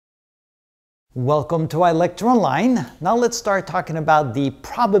Welcome to iLecture Now let's start talking about the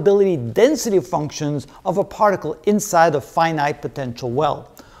probability density functions of a particle inside a finite potential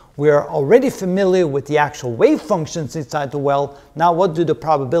well. We are already familiar with the actual wave functions inside the well. Now what do the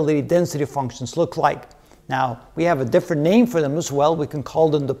probability density functions look like? Now we have a different name for them as well. We can call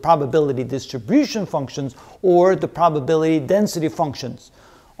them the probability distribution functions or the probability density functions.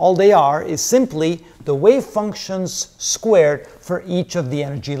 All they are is simply the wave functions squared for each of the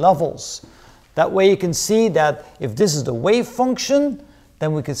energy levels. That way you can see that if this is the wave function,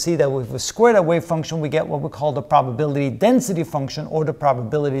 then we can see that if we square that wave function, we get what we call the probability density function or the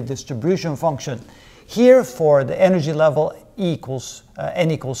probability distribution function. Here for the energy level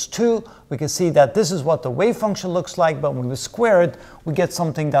n equals 2, we can see that this is what the wave function looks like, but when we square it, we get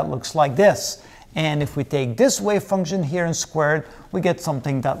something that looks like this. And if we take this wave function here and square it, we get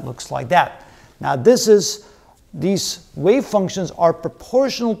something that looks like that. Now these wave functions are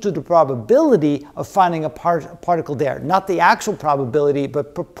proportional to the probability of finding a particle there. Not the actual probability,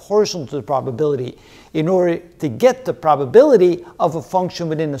 but proportional to the probability. In order to get the probability of a function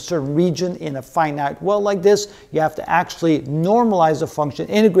within a certain region in a finite well like this, you have to actually normalize the function,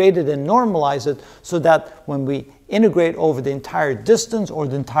 integrate it and normalize it, so that when we integrate over the entire distance or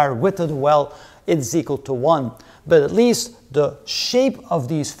the entire width of the well, it's equal to 1. But at least the shape of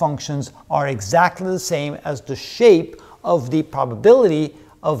these functions are exactly the same as the shape of the probability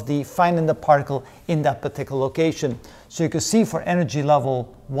of finding the particle in that particular location. So you can see for energy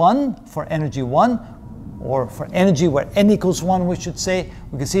level 1, for energy 1, or for energy where n equals 1, we should say,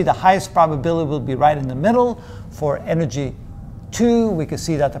 we can see the highest probability will be right in the middle. For energy 2, we can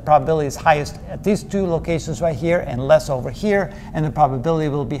see that the probability is highest at these two locations right here and less over here, and the probability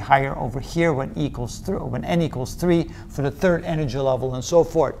will be higher over here when n equals 3 for the third energy level and so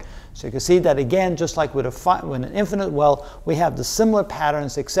forth. So you can see that again, just like with an infinite well, we have the similar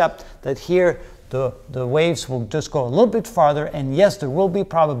patterns, except that here the waves will just go a little bit farther, and yes, there will be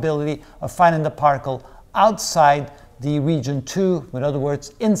probability of finding the particle outside the region 2, in other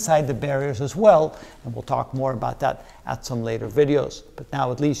words, inside the barriers as well, and we'll talk more about that at some later videos. But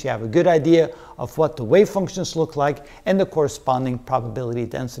now at least you have a good idea of what the wave functions look like and the corresponding probability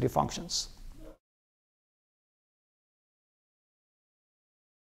density functions.